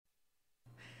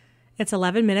It's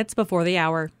 11 minutes before the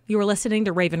hour. You are listening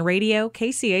to Raven Radio,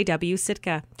 KCAW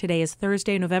Sitka. Today is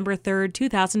Thursday, November 3rd,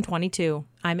 2022.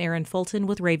 I'm Erin Fulton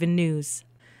with Raven News.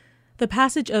 The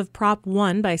passage of Prop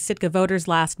 1 by Sitka voters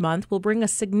last month will bring a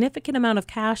significant amount of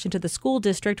cash into the school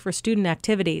district for student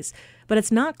activities, but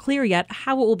it's not clear yet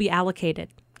how it will be allocated.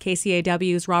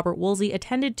 KCAW's Robert Woolsey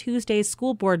attended Tuesday's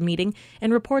school board meeting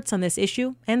and reports on this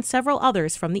issue and several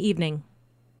others from the evening.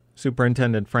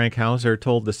 Superintendent Frank Hauser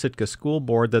told the Sitka School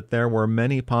Board that there were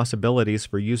many possibilities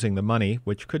for using the money,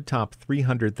 which could top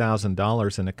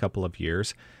 $300,000 in a couple of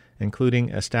years, including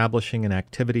establishing an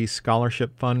activity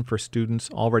scholarship fund for students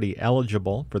already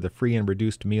eligible for the free and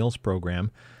reduced meals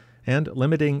program, and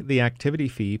limiting the activity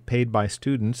fee paid by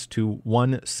students to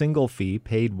one single fee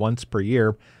paid once per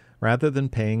year, rather than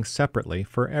paying separately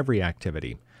for every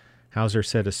activity. Hauser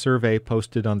said a survey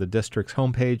posted on the district's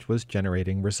homepage was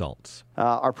generating results.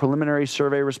 Our preliminary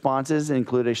survey responses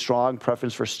include a strong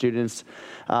preference for students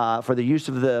for the use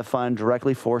of the fund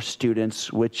directly for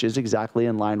students, which is exactly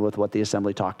in line with what the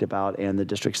Assembly talked about and the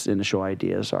district's initial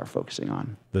ideas are focusing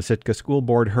on. The Sitka School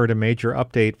Board heard a major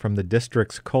update from the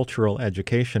district's cultural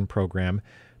education program.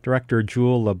 Director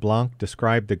Jewel LeBlanc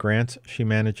described the grants she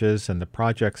manages and the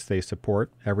projects they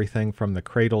support, everything from the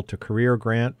Cradle to Career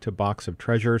grant to Box of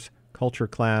Treasures, culture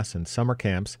class, and summer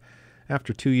camps.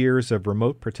 After 2 years of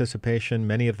remote participation,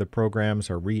 many of the programs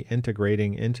are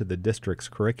reintegrating into the district's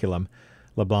curriculum.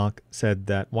 LeBlanc said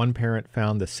that one parent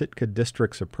found the Sitka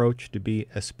district's approach to be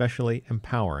especially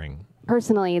empowering.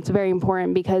 Personally, it's very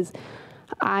important because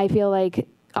I feel like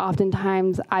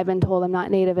oftentimes I've been told I'm not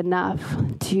Native enough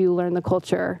to learn the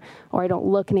culture, or I don't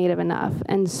look Native enough.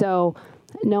 And so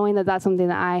knowing that that's something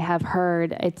that I have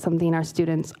heard, it's something our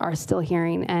students are still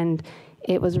hearing. And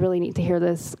it was really neat to hear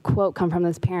this quote come from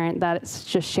this parent that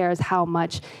just shares how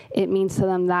much it means to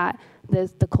them that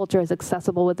the culture is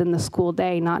accessible within the school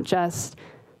day, not just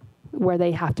where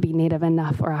they have to be Native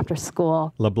enough or after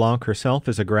school. LeBlanc herself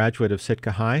is a graduate of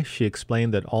Sitka High. She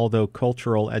explained that although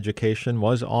cultural education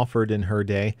was offered in her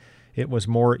day, it was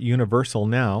more universal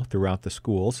now throughout the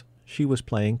schools. She was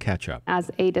playing catch-up.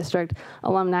 As a district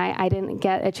alumni, I didn't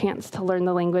get a chance to learn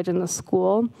the language in the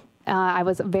school. I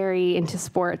was very into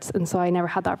sports, and so I never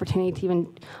had the opportunity to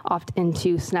even opt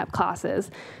into SNEP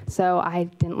classes. So I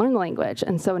didn't learn the language,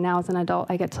 and so now as an adult,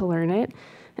 I get to learn it.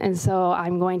 And so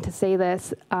I'm going to say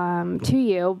this to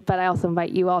you, but I also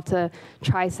invite you all to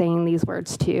try saying these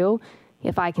words too.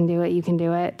 If I can do it, you can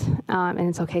do it, and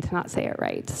it's okay to not say it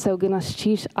right. So thank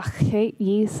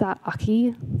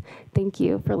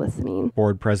you for listening.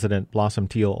 Board President Blossom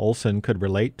Teal Olson could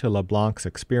relate to LeBlanc's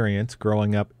experience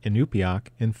growing up in Inupiaq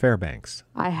in Fairbanks.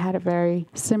 I had a very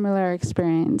similar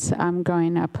experience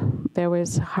growing up. There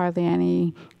was hardly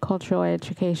any cultural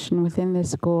education within the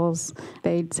schools.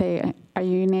 They'd say, "Are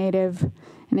you Native?"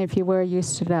 And if you were, you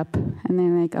stood up. And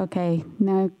they're like, "Okay,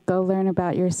 now go learn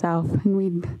about yourself." And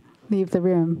we'd leave the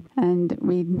room, and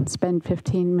we'd spend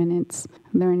 15 minutes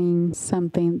learning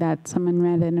something that someone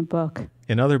read in a book.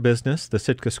 In other business, the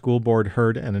Sitka School Board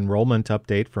heard an enrollment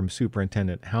update from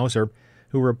Superintendent Hauser,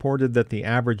 who reported that the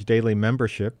average daily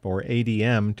membership, or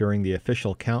ADM, during the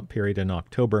official count period in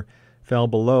October fell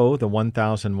below the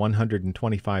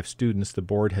 1,125 students the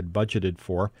board had budgeted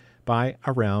for by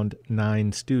around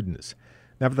 9 students.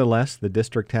 Nevertheless, the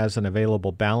district has an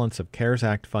available balance of CARES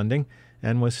Act funding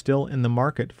and was still in the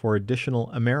market for additional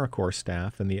AmeriCorps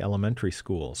staff in the elementary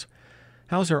schools.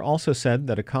 Hauser also said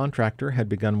that a contractor had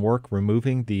begun work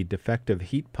removing the defective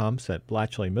heat pumps at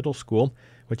Blatchley Middle School,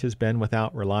 which has been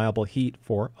without reliable heat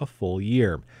for a full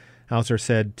year. Hauser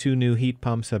said 2 new heat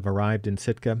pumps have arrived in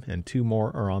Sitka and 2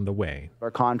 more are on the way.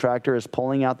 Our contractor is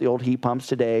pulling out the old heat pumps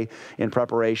today in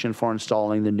preparation for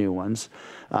installing the new ones.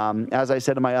 As I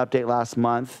said in my update last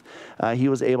month, he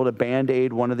was able to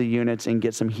Band-Aid one of the units and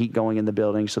get some heat going in the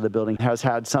building. So the building has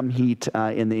had some heat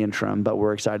in the interim, but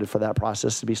we're excited for that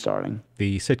process to be starting.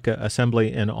 The Sitka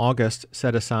Assembly in August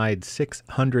set aside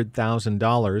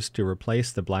 $600,000 to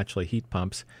replace the Blatchley heat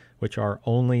pumps, which are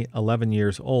only 11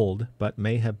 years old but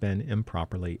may have been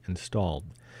improperly installed.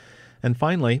 And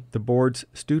finally, the board's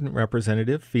student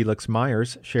representative, Felix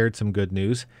Myers, shared some good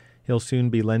news. He'll soon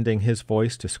be lending his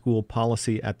voice to school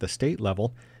policy at the state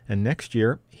level, and next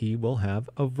year he will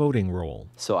have a voting role.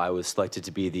 So I was selected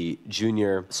to be the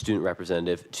junior student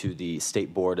representative to the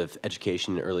State Board of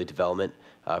Education and Early Development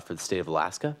for the state of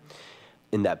Alaska.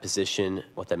 In that position,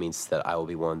 what that means is that I will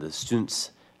be one of the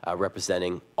students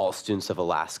representing all students of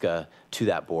Alaska to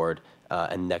that board,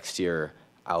 and next year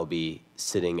I'll be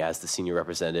sitting as the senior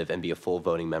representative and be a full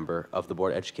voting member of the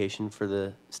Board of Education for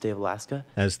the state of Alaska.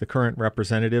 As the current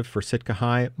representative for Sitka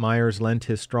High, Myers lent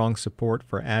his strong support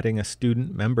for adding a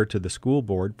student member to the school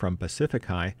board from Pacific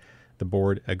High. The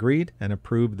board agreed and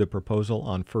approved the proposal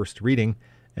on first reading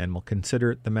and will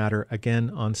consider the matter again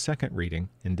on second reading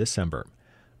in December.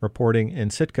 Reporting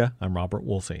in Sitka, I'm Robert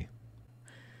Woolsey.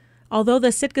 Although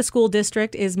the Sitka School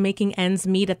District is making ends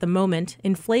meet at the moment,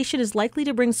 inflation is likely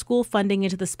to bring school funding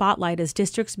into the spotlight as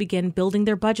districts begin building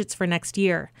their budgets for next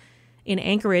year. In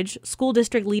Anchorage, school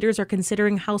district leaders are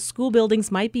considering how school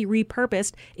buildings might be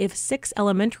repurposed if 6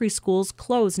 elementary schools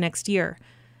close next year.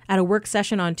 At a work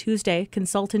session on Tuesday,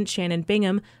 consultant Shannon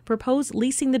Bingham proposed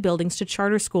leasing the buildings to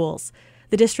charter schools.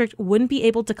 The district wouldn't be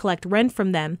able to collect rent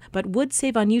from them, but would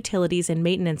save on utilities and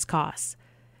maintenance costs.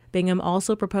 Bingham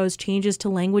also proposed changes to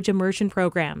language immersion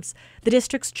programs. The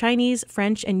district's Chinese,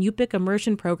 French, and Yupik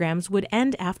immersion programs would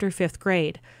end after 5th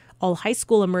grade. All high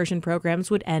school immersion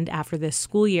programs would end after this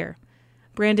school year.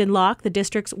 Brandon Locke, the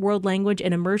district's World Language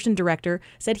and Immersion Director,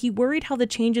 said he worried how the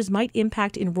changes might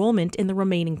impact enrollment in the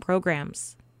remaining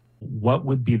programs. What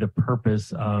would be the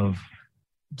purpose of,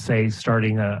 say,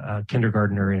 starting a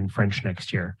kindergartner in French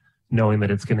next year, knowing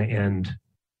that it's going to end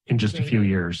in just a few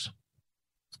years?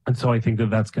 And so I think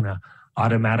that that's going to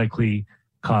automatically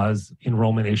cause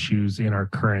enrollment issues in our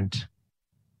current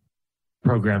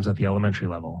programs at the elementary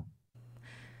level.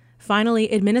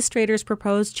 Finally, administrators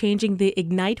proposed changing the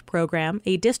IGNITE program,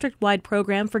 a district-wide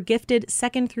program for gifted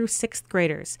 2nd through 6th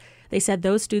graders. They said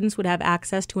those students would have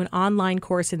access to an online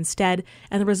course instead,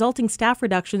 and the resulting staff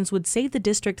reductions would save the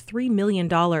district $3 million.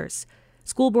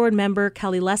 School board member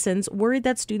Kelly Lessons worried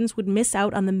that students would miss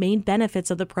out on the main benefits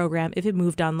of the program if it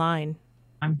moved online.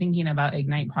 I'm thinking about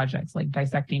IGNITE projects like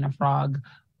dissecting a frog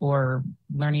or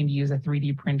learning to use a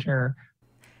 3D printer.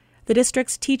 The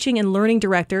district's teaching and learning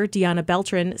director, Deanna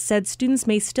Beltran, said students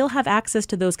may still have access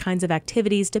to those kinds of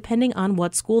activities depending on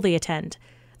what school they attend.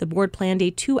 The board planned a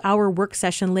 2-hour work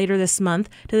session later this month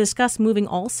to discuss moving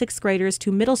all 6th graders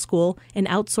to middle school and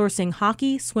outsourcing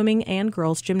hockey, swimming, and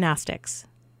girls' gymnastics.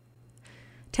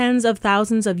 Tens of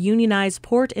thousands of unionized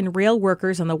port and rail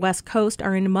workers on the West Coast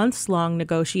are in months-long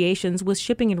negotiations with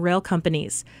shipping and rail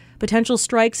companies. Potential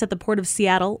strikes at the Port of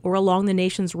Seattle or along the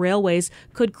nation's railways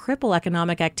could cripple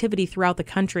economic activity throughout the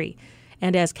country.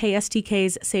 And as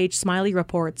KSTK's Sage Smiley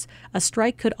reports, a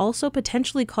strike could also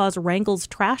potentially cause Wrangell's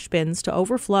trash bins to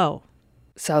overflow.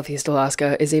 Southeast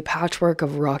Alaska is a patchwork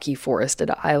of rocky forested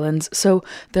islands, so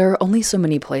there are only so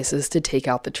many places to take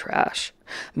out the trash.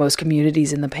 Most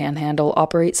communities in the Panhandle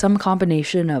operate some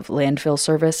combination of landfill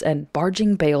service and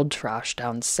barging baled trash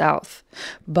down south.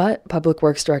 But Public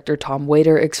Works Director Tom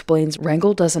Wader explains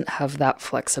Wrangell doesn't have that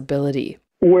flexibility.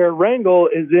 Where Wrangell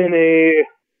is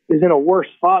in a worse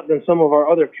spot than some of our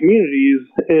other communities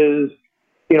is,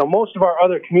 most of our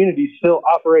other communities still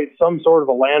operate some sort of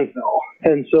a landfill.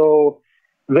 And so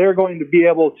they're going to be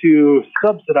able to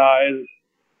subsidize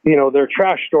their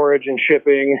trash storage and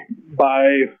shipping by,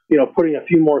 putting a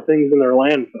few more things in their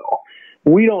landfill.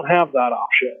 We don't have that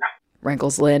option.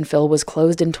 Wrangell's landfill was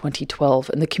closed in 2012,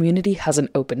 and the community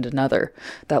hasn't opened another.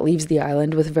 That leaves the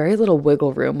island with very little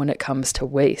wiggle room when it comes to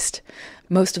waste.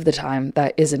 Most of the time,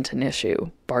 that isn't an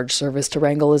issue. Barge service to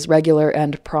Wrangell is regular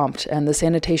and prompt, and the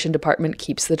sanitation department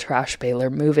keeps the trash baler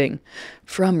moving.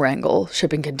 From Wrangell,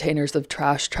 shipping containers of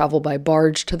trash travel by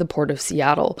barge to the Port of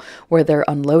Seattle, where they're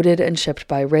unloaded and shipped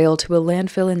by rail to a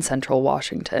landfill in central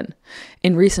Washington.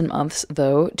 In recent months,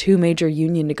 though, 2 major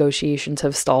union negotiations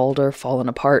have stalled or fallen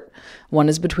apart. One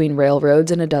is between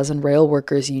railroads and a dozen rail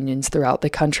workers' unions throughout the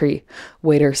country.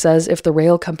 Wader says if the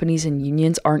rail companies and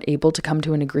unions aren't able to come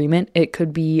to an agreement, it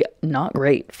could be not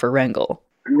great for Wrangell.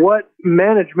 What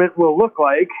management will look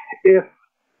like if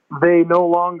they no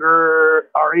longer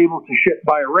are able to ship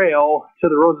by rail to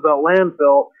the Roosevelt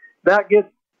landfill, that gets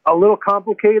a little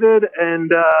complicated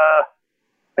and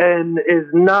is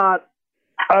not,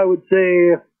 I would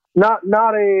say, not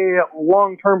a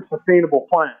long-term sustainable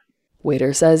plan.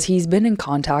 Wader says he's been in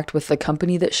contact with the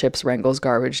company that ships Wrangell's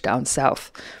garbage down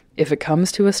south. If it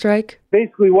comes to a strike,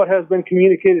 basically what has been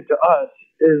communicated to us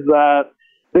is that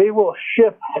they will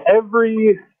ship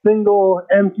every single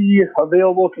empty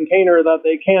available container that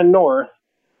they can north,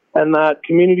 and that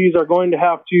communities are going to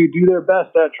have to do their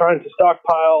best at trying to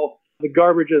stockpile the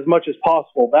garbage as much as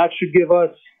possible. That should give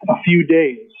us a few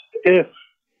days. If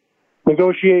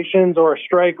negotiations or a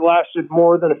strike lasted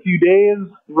more than a few days,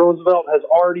 Roosevelt has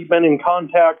already been in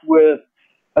contact with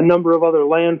a number of other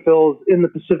landfills in the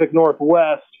Pacific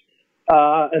Northwest,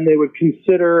 and they would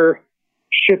consider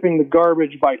shipping the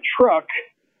garbage by truck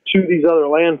to these other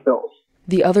landfills.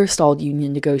 The other stalled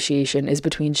union negotiation is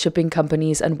between shipping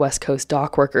companies and West Coast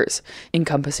dock workers,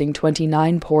 encompassing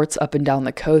 29 ports up and down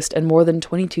the coast and more than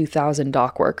 22,000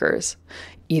 dock workers.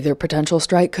 Either potential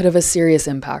strike could have a serious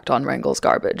impact on Wrangell's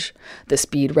garbage. The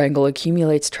speed Wrangell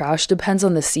accumulates trash depends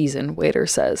on the season, Waiter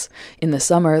says. In the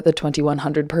summer, the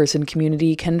 2,100-person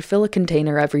community can fill a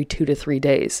container every 2 to 3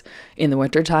 days. In the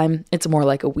wintertime, it's more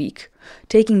like a week.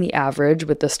 Taking the average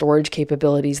with the storage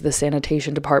capabilities the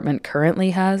sanitation department currently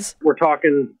has, we're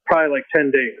talking probably like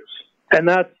 10 days. And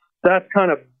that's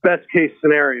kind of best case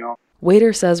scenario.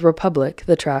 Waiter says Republic,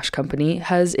 the trash company,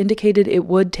 has indicated it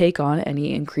would take on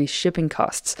any increased shipping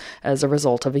costs as a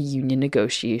result of a union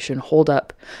negotiation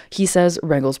holdup. He says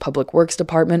Wrangell's Public Works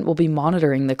Department will be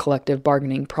monitoring the collective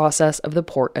bargaining process of the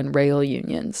port and rail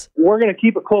unions. We're going to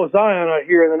keep a close eye on it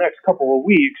here in the next couple of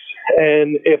weeks,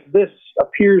 and if this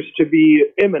appears to be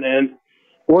imminent,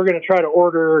 we're going to try to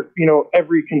order,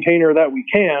 every container that we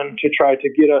can to try to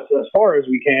get us as far as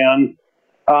we can.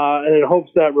 And in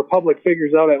hopes that Republic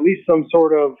figures out at least some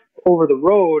sort of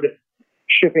over-the-road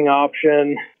shipping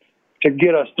option to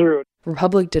get us through.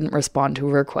 Republic didn't respond to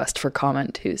a request for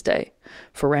comment Tuesday.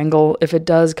 For Wrangell, if it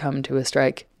does come to a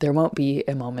strike, there won't be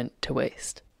a moment to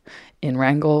waste. In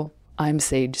Wrangell, I'm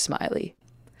Sage Smiley.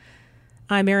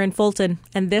 I'm Erin Fulton,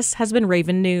 and this has been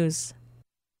Raven News.